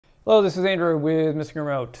Hello, this is Andrew with Missing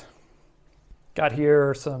Remote. Got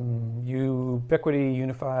here some Ubiquiti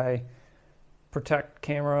UniFi Protect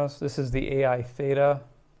cameras. This is the AI Theta.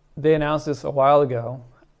 They announced this a while ago.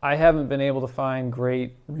 I haven't been able to find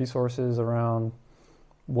great resources around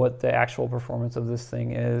what the actual performance of this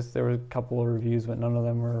thing is. There were a couple of reviews, but none of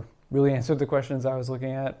them were really answered the questions I was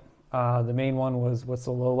looking at. The main one was, what's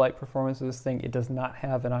the low light performance of this thing? It does not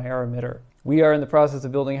have an IR emitter. We are in the process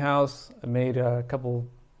of building a house. I made a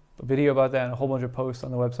video about that and a whole bunch of posts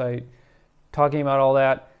on the website talking about all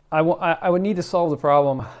that. I would need to solve the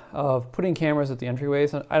problem of putting cameras at the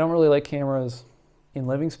entryways. I don't really like cameras in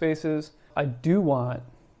living spaces. I do want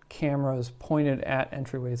cameras pointed at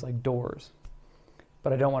entryways like doors,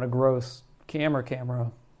 but I don't want a gross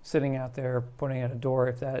camera sitting out there pointing at a door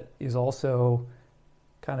if that is also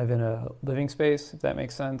kind of in a living space, if that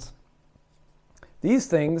makes sense. These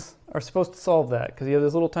things are supposed to solve that because you have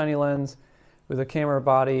this little tiny lens with a camera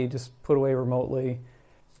body just put away remotely.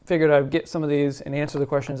 Figured I'd get some of these and answer the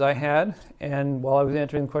questions I had, and while I was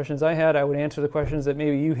answering the questions I had, I would answer the questions that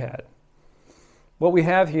maybe you had. What we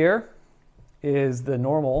have here is the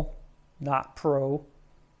normal, not pro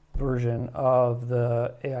version of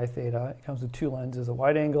the AI Theta. It comes with two lenses, a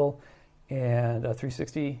wide angle and a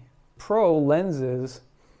 360. Pro lenses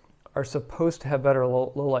are supposed to have better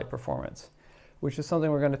low light performance, which is something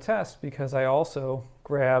we're going to test because I also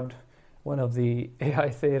grabbed one of the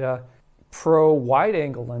AI Theta Pro wide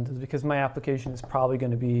angle lenses because my application is probably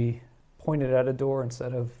going to be pointed at a door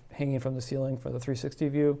instead of hanging from the ceiling for the 360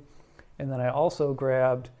 view. And then I also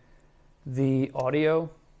grabbed the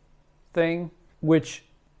audio thing, which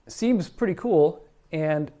seems pretty cool.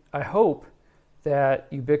 And I hope that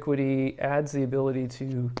Ubiquiti adds the ability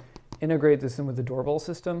to integrate this in with the doorbell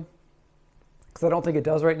system, because I don't think it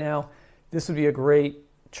does right now. This would be a great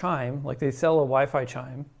chime, like they sell a Wi-Fi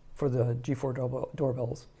chime for the G4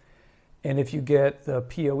 doorbells. And if you get the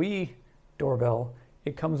PoE doorbell,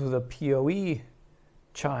 it comes with a PoE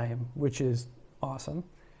chime, which is awesome.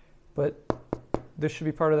 But this should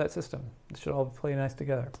be part of that system. This should all play nice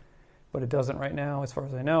together. But it doesn't right now, as far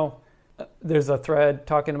as I know. There's a thread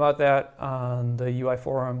talking about that on the UI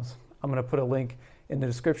forums. I'm going to put a link in the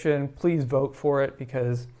description. Please vote for it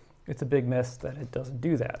because it's a big miss that it doesn't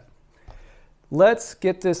do that. Let's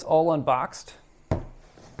get this all unboxed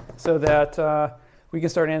so that we can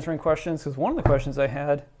start answering questions, because one of the questions I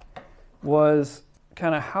had was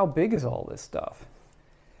kind of how big is all this stuff?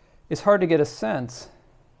 It's hard to get a sense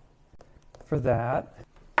for that.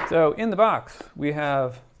 So in the box, we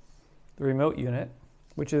have the remote unit,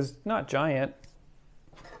 which is not giant.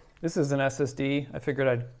 This is an SSD. I figured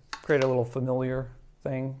I'd create a little familiar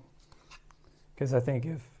thing because I think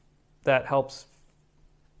if that helps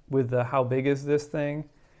with the how big is this thing.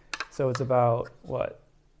 So it's about, what,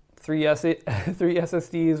 three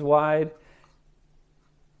SSDs wide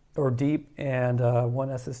or deep and one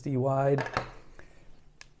SSD wide.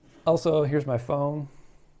 Also, here's my phone.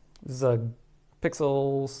 This is a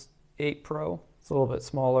Pixel 8 Pro. It's a little bit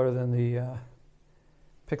smaller than the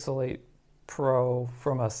Pixel 8 Pro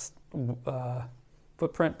from a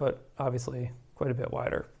footprint, but obviously quite a bit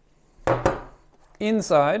wider.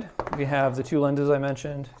 Inside, we have the two lenses I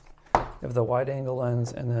mentioned. We have the wide angle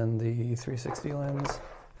lens and then the 360 lens.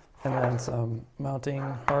 And then some mounting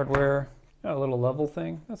hardware, a little level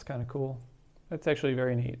thing. That's kind of cool. That's actually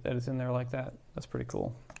very neat that it's in there like that. That's pretty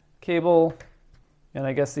cool. Cable, and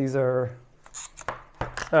I guess these are,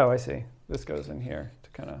 oh, I see. This goes in here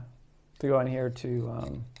to go in here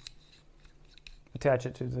to attach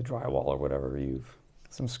it to the drywall or whatever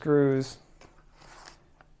some screws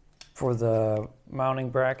for the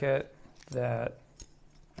mounting bracket that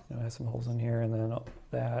has some holes in here, and then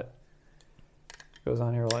that goes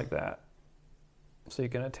on here like that. So you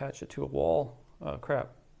can attach it to a wall. Oh crap,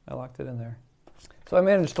 I locked it in there. So I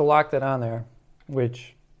managed to lock that on there,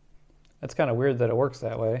 which that's kind of weird that it works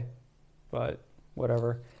that way, but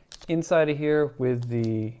whatever. Inside of here with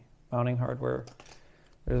the mounting hardware,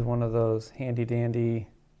 there's one of those handy dandy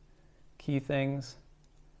key things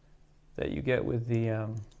that you get with the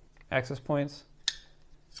access points,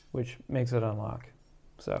 which makes it unlock.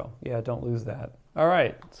 So yeah, don't lose that. All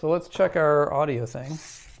right, so let's check our audio thing.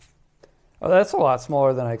 Oh, that's a lot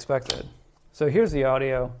smaller than I expected. So here's the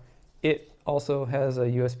audio. It also has a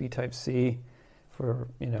USB Type-C for,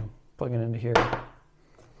 plugging into here.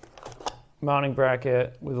 Mounting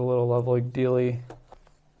bracket with a little lovely dealy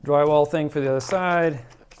drywall thing for the other side.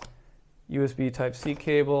 USB Type-C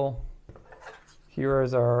cable. Here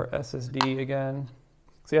is our SSD again.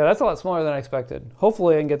 So yeah, that's a lot smaller than I expected.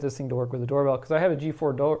 Hopefully I can get this thing to work with the doorbell, because I have a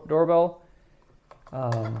G4 doorbell.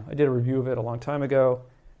 I did a review of it a long time ago.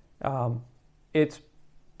 It's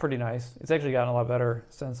pretty nice. It's actually gotten a lot better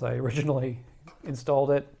since I originally installed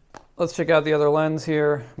it. Let's check out the other lens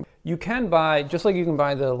here. You can buy, just like you can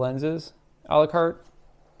buy the lenses a la carte,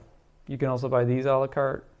 you can also buy these a la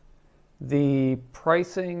carte. The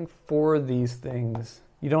pricing for these things,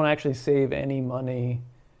 you don't actually save any money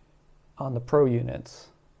on the Pro units,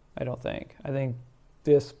 I don't think. I think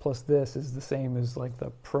this plus this is the same as like the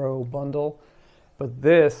Pro bundle. But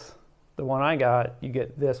this, the one I got, you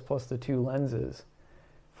get this plus the 2 lenses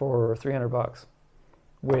for $300,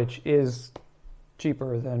 which is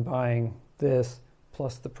cheaper than buying this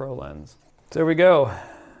plus the Pro lens. So there we go.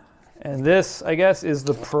 And this, I guess, is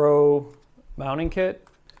the Pro mounting kit.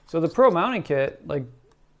 So the Pro mounting kit, like,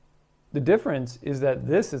 the difference is that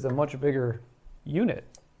this is a much bigger unit.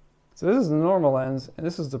 So this is the normal lens, and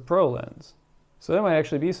this is the Pro lens. So there might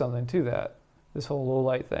actually be something to that, this whole low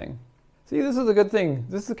light thing. See, this is a good thing.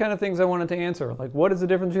 This is the kind of things I wanted to answer. Like, what is the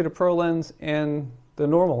difference between a Pro lens and the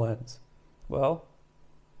normal lens? Well,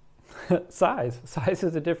 size. Size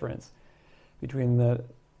is the difference between the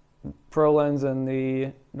Pro lens and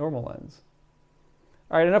the normal lens.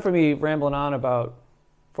 All right, enough of me rambling on about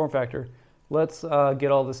form factor. Let's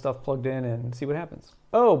get all this stuff plugged in and see what happens.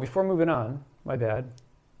 Oh, before moving on, my bad.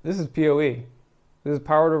 This is PoE. This is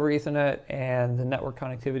powered over Ethernet, and the network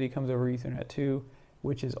connectivity comes over Ethernet too,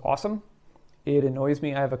 which is awesome. It annoys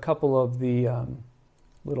me. I have a couple of the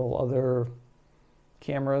little other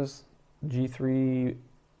cameras, G3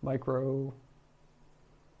 micro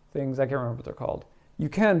things. I can't remember what they're called. You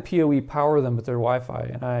can PoE power them with their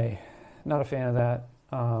Wi-Fi, and I'm not a fan of that.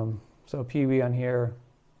 So PoE on here,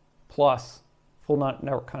 plus full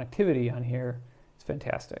network connectivity on here is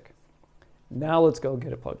fantastic. Now let's go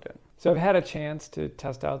get it plugged in. So I've had a chance to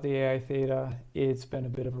test out the AI Theta. It's been a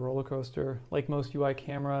bit of a roller coaster. Like most UI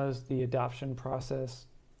cameras, the adoption process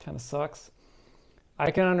kind of sucks. I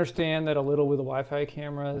can understand that a little with the Wi-Fi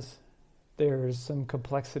cameras. There's some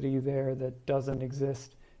complexity there that doesn't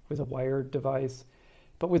exist with a wired device.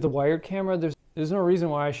 But with the wired camera, there's no reason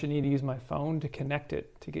why I should need to use my phone to connect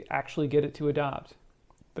it, to actually get it to adopt.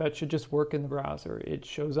 That should just work in the browser. It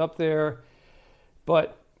shows up there,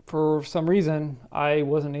 but for some reason, I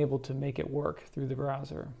wasn't able to make it work through the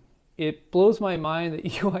browser. It blows my mind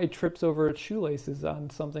that UI trips over its shoelaces on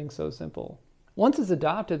something so simple. Once it's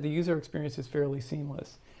adopted, the user experience is fairly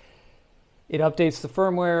seamless. It updates the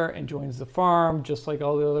firmware and joins the farm, just like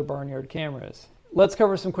all the other barnyard cameras. Let's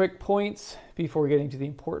cover some quick points before getting to the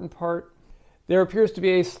important part. There appears to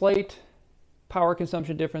be a slight power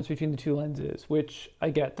consumption difference between the 2 lenses, which I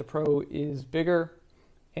get. The Pro is bigger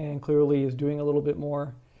and clearly is doing a little bit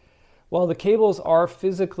more. While the cables are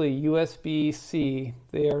physically USB-C,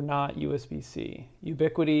 they are not USB-C.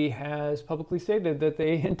 Ubiquiti has publicly stated that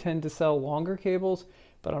they intend to sell longer cables,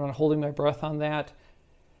 but I'm not holding my breath on that.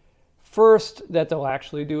 First, that they'll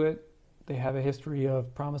actually do it. They have a history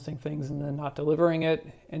of promising things and then not delivering it.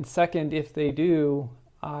 And second, if they do,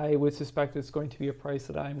 I would suspect it's going to be a price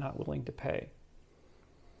that I'm not willing to pay.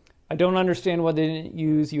 I don't understand why they didn't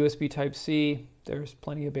use USB Type-C. There's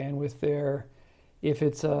plenty of bandwidth there. If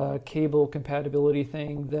it's a cable compatibility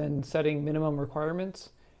thing, then setting minimum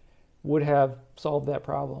requirements would have solved that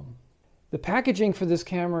problem. The packaging for this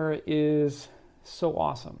camera is so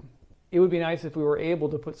awesome. It would be nice if we were able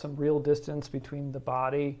to put some real distance between the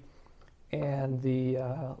body and the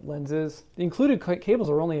lenses. The included cables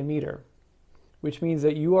are only 1 meter, which means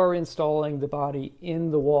that you are installing the body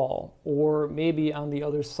in the wall or maybe on the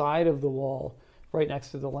other side of the wall right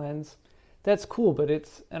next to the lens. That's cool, but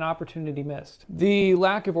it's an opportunity missed. The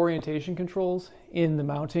lack of orientation controls in the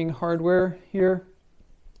mounting hardware here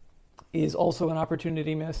is also an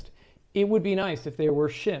opportunity missed. It would be nice if there were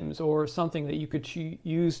shims or something that you could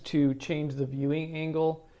use to change the viewing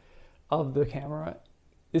angle of the camera.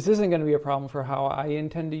 This isn't going to be a problem for how I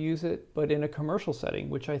intend to use it, but in a commercial setting,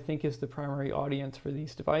 which I think is the primary audience for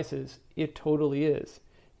these devices, it totally is.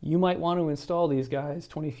 You might want to install these guys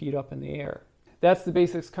 20 feet up in the air. That's the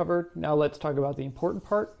basics covered. Now let's talk about the important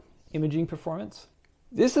part, imaging performance.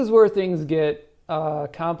 This is where things get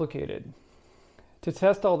complicated. To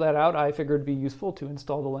test all that out, I figured it'd be useful to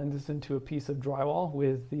install the lenses into a piece of drywall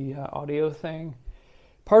with the audio thing,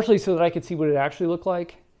 partially so that I could see what it actually looked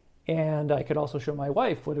like, and I could also show my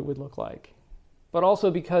wife what it would look like. But also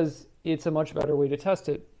because it's a much better way to test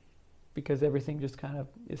it, because everything just kind of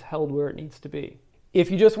is held where it needs to be. If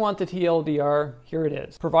you just want the TLDR, here it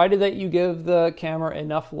is. Provided that you give the camera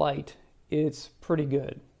enough light, it's pretty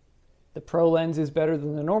good. The Pro lens is better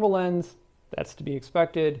than the normal lens. That's to be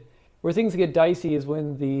expected. Where things get dicey is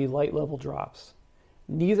when the light level drops.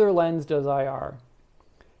 Neither lens does IR.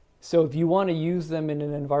 So if you want to use them in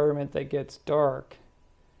an environment that gets dark,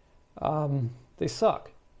 they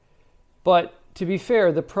suck. But to be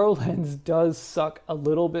fair, the Pro lens does suck a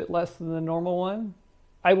little bit less than the normal one.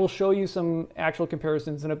 I will show you some actual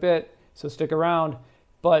comparisons in a bit, so stick around.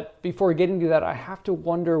 But before getting to that, I have to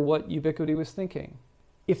wonder what Ubiquiti was thinking.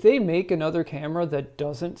 If they make another camera that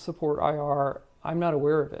doesn't support IR, I'm not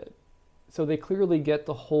aware of it. So they clearly get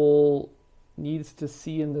the whole needs to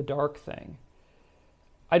see in the dark thing.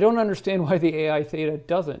 I don't understand why the AI Theta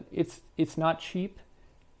doesn't. It's not cheap.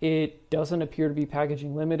 It doesn't appear to be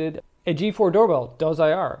packaging limited. A G4 doorbell does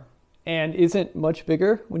IR and isn't much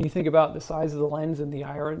bigger when you think about the size of the lens and the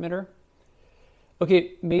IR emitter.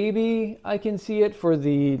 Okay, maybe I can see it for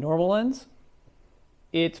the normal lens.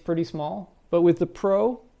 It's pretty small, but with the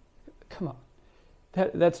Pro, come on,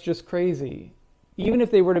 that's just crazy. Even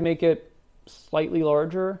if they were to make it slightly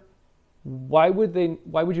larger, why would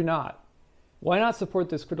you not? Why not support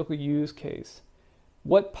this critical use case?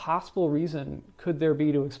 What possible reason could there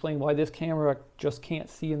be to explain why this camera just can't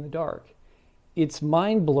see in the dark? It's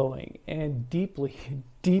mind-blowing and deeply,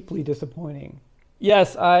 deeply disappointing.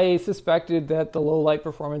 Yes, I suspected that the low light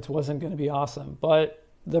performance wasn't going to be awesome, but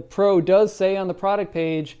the Pro does say on the product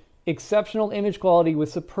page, exceptional image quality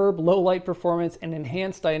with superb low light performance and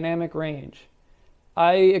enhanced dynamic range.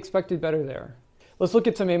 I expected better there. Let's look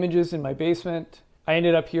at some images in my basement. I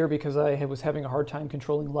ended up here because I was having a hard time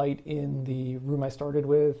controlling light in the room I started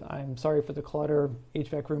with. I'm sorry for the clutter.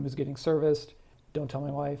 HVAC room is getting serviced. Don't tell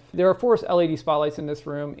my wife. There are 4 LED spotlights in this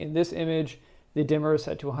room. In this image, the dimmer is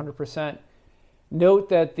set to 100%. Note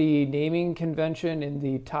that the naming convention in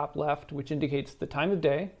the top left, which indicates the time of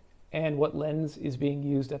day and what lens is being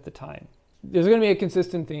used at the time. There's going to be a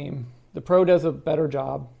consistent theme. The Pro does a better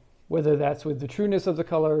job, whether that's with the trueness of the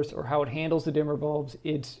colors or how it handles the dimmer bulbs.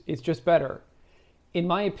 It's just better. In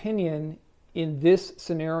my opinion, in this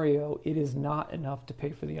scenario, it is not enough to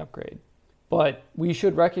pay for the upgrade. But we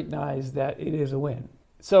should recognize that it is a win.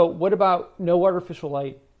 So what about no artificial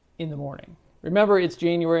light in the morning? Remember, it's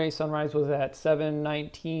January. Sunrise was at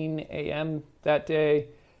 7:19 a.m. that day.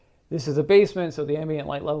 This is a basement, so the ambient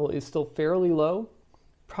light level is still fairly low.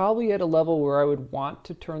 Probably at a level where I would want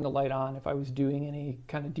to turn the light on if I was doing any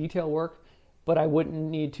kind of detail work, but I wouldn't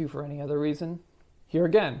need to for any other reason. Here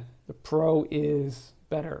again, the Pro is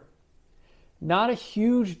better. Not a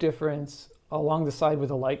huge difference along the side where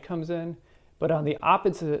the light comes in, but on the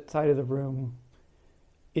opposite side of the room,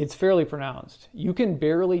 it's fairly pronounced. You can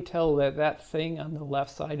barely tell that that thing on the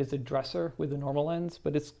left side is a dresser with a normal lens,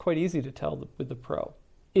 but it's quite easy to tell with the Pro.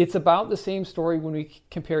 It's about the same story when we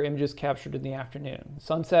compare images captured in the afternoon.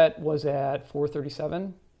 Sunset was at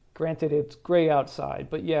 4:37. Granted, it's gray outside,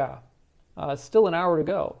 but yeah, still an hour to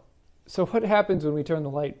go. So what happens when we turn the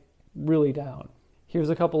light really down? Here's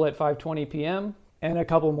a couple at 5:20 p.m. and a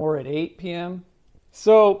couple more at 8 p.m.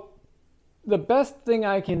 So the best thing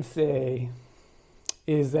I can say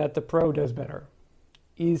is that the Pro does better.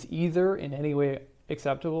 Is either in any way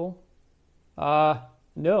acceptable?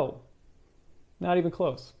 No, not even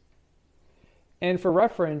close. And for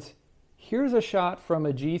reference, here's a shot from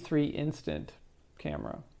a G3 Instant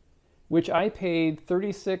camera, which I paid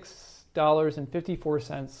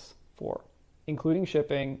 $36.54 for, including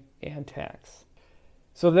shipping and tax.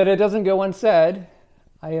 So that it doesn't go unsaid,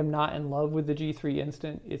 I am not in love with the G3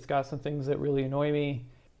 Instant. It's got some things that really annoy me,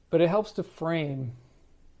 but it helps to frame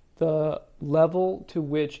the level to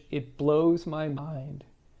which it blows my mind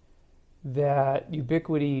that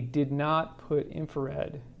Ubiquiti did not put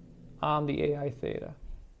infrared on the AI Theta.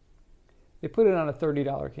 They put it on a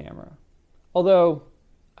 $30 camera. Although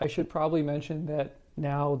I should probably mention that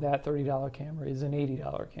now that $30 camera is an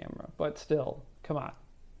 $80 camera, but still, come on.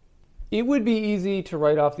 It would be easy to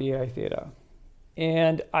write off the AI Theta,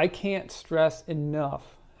 and I can't stress enough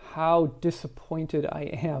how disappointed I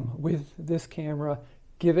am with this camera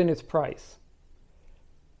given its price.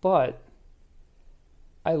 But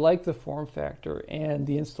I like the form factor and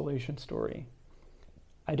the installation story.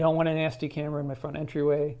 I don't want a nasty camera in my front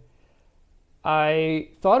entryway. I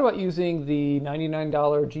thought about using the $99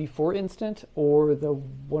 G4 Instant or the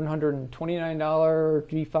 $129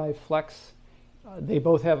 G5 Flex. They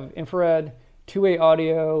both have infrared, two-way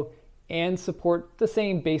audio, and support the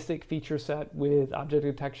same basic feature set with object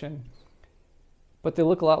detection, but they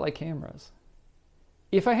look a lot like cameras.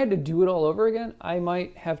 If I had to do it all over again, I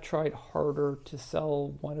might have tried harder to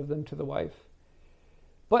sell one of them to the wife.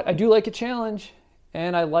 But I do like a challenge,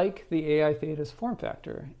 and I like the AI Theta's form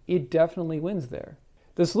factor. It definitely wins there.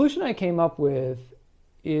 The solution I came up with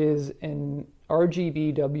is an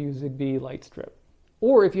RGBW Zigbee light strip.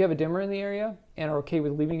 Or if you have a dimmer in the area and are okay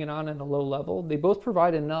with leaving it on at a low level, they both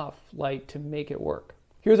provide enough light to make it work.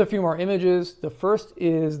 Here's a few more images. The first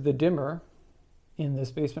is the dimmer in this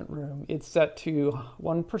basement room. It's set to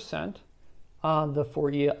 1%. on the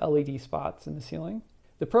 4 LED spots in the ceiling.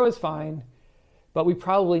 The Pro is fine, but we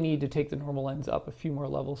probably need to take the normal lens up a few more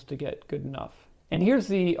levels to get good enough. And here's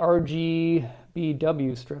the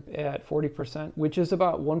RGBW strip at 40%, which is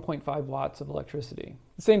about 1.5 watts of electricity.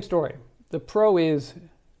 Same story. The Pro is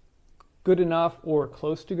good enough or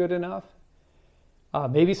close to good enough.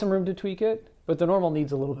 Maybe some room to tweak it, but the normal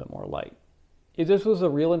needs a little bit more light. If this was a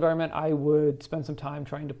real environment, I would spend some time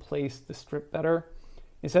trying to place the strip better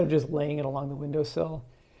instead of just laying it along the windowsill.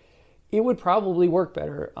 It would probably work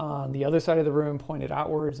better on the other side of the room, pointed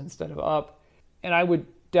outwards instead of up. And I would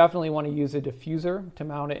definitely want to use a diffuser to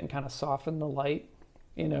mount it and kind of soften the light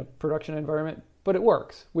in a production environment, but it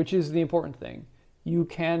works, which is the important thing. You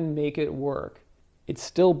can make it work. It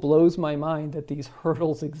still blows my mind that these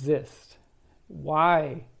hurdles exist.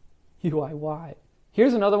 Why? UI, why?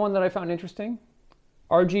 Here's another one that I found interesting.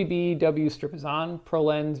 RGBW strip is on, Pro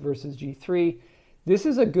lens versus G3. This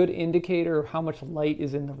is a good indicator of how much light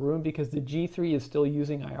is in the room because the G3 is still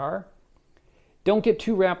using IR. Don't get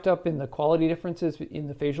too wrapped up in the quality differences in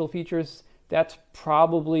the facial features. That's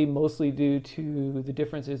probably mostly due to the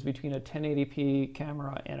differences between a 1080p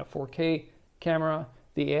camera and a 4K camera.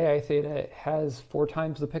 The AI Theta has 4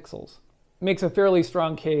 times the pixels. Makes a fairly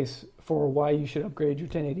strong case for why you should upgrade your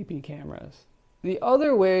 1080p cameras. The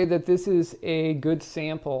other way that this is a good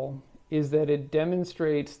sample is that it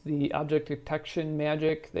demonstrates the object detection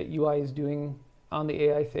magic that UI is doing on the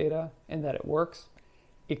AI Theta and that it works.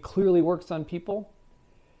 It clearly works on people.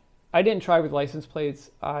 I didn't try with license plates.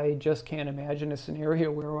 I just can't imagine a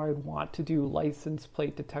scenario where I would want to do license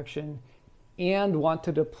plate detection and want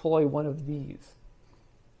to deploy one of these.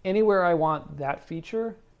 Anywhere I want that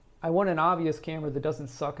feature, I want an obvious camera that doesn't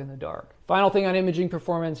suck in the dark. Final thing on imaging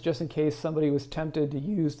performance, just in case somebody was tempted to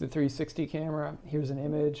use the 360 camera, here's an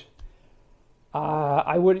image.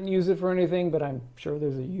 I wouldn't use it for anything, but I'm sure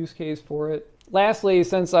there's a use case for it. Lastly,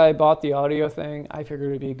 since I bought the audio thing, I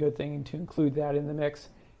figured it'd be a good thing to include that in the mix.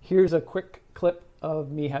 Here's a quick clip of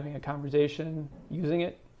me having a conversation using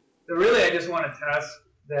it. So really, I just want to test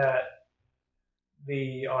that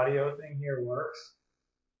the audio thing here works.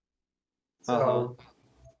 So,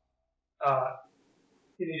 can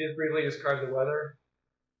you just briefly describe the weather?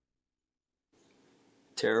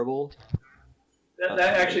 Terrible. That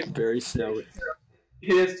actually very snowy.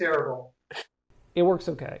 It is terrible. It works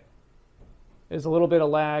okay. There's a little bit of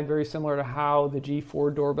lag, very similar to how the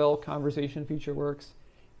G4 doorbell conversation feature works.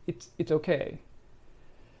 It's okay.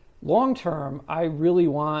 Long term, I really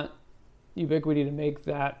want Ubiquiti to make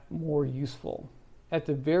that more useful. At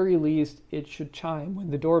the very least, it should chime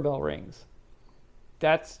when the doorbell rings.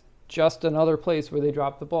 That's just another place where they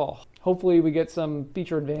drop the ball. Hopefully we get some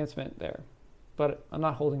feature advancement there, but I'm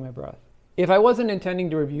not holding my breath. If I wasn't intending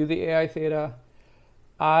to review the AI Theta,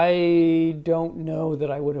 I don't know that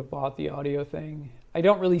I would have bought the audio thing. I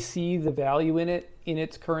don't really see the value in it in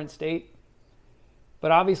its current state.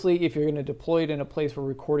 But obviously, if you're going to deploy it in a place where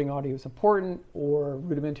recording audio is important or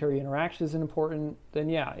rudimentary interaction is important, then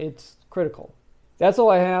yeah, it's critical. That's all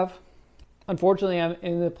I have. Unfortunately, I'm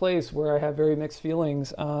in the place where I have very mixed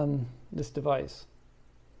feelings on this device.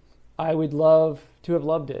 I would love to have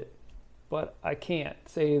loved it, but I can't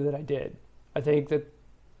say that I did. I think that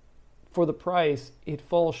for the price, it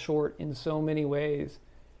falls short in so many ways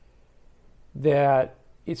that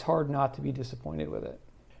it's hard not to be disappointed with it.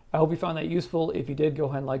 I hope you found that useful. If you did, go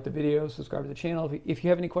ahead and like the video, subscribe to the channel. If you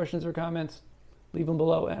have any questions or comments, leave them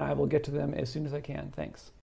below and I will get to them as soon as I can. Thanks.